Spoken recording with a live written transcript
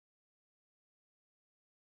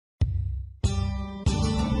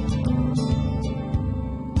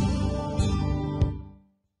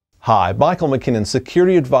Hi, Michael McKinnon,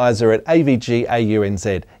 Security Advisor at AVG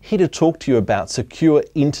AUNZ, here to talk to you about secure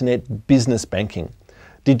internet business banking.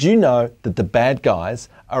 Did you know that the bad guys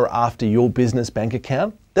are after your business bank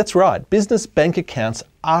account? That's right, business bank accounts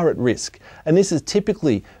are at risk, and this is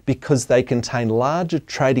typically because they contain larger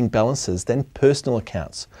trading balances than personal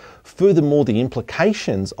accounts. Furthermore, the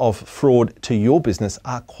implications of fraud to your business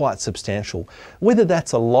are quite substantial, whether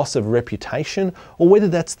that's a loss of reputation or whether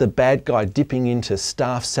that's the bad guy dipping into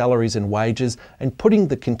staff salaries and wages and putting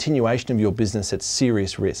the continuation of your business at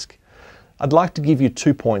serious risk. I'd like to give you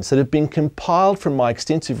 2 points that have been compiled from my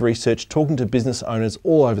extensive research talking to business owners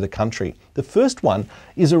all over the country. The first one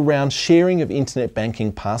is around sharing of internet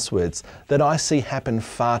banking passwords that I see happen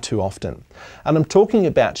far too often. And I'm talking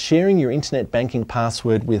about sharing your internet banking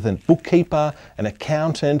password with a bookkeeper, an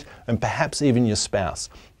accountant, and perhaps even your spouse.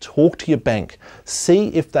 Talk to your bank. See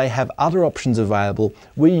if they have other options available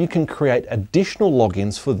where you can create additional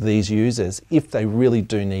logins for these users if they really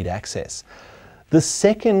do need access. The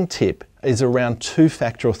second tip is around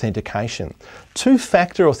two-factor authentication.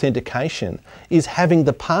 Two-factor authentication is having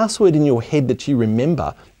the password in your head that you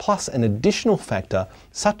remember, plus an additional factor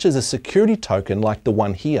such as a security token like the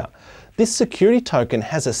one here. This security token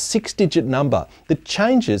has a 6-digit number that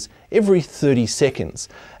changes every 30 seconds,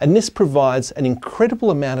 and this provides an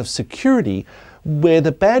incredible amount of security where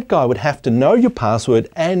the bad guy would have to know your password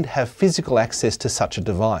and have physical access to such a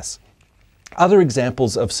device. Other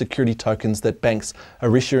examples of security tokens that banks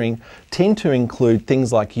are issuing tend to include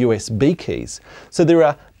things like USB keys. So there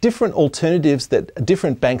are different alternatives that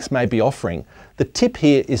different banks may be offering. The tip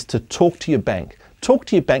here is to talk to your bank. Talk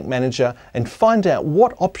to your bank manager and find out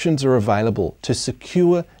what options are available to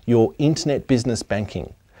secure your internet business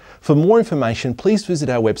banking. For more information, please visit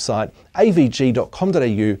our website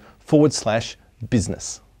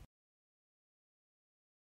avg.com.au/business.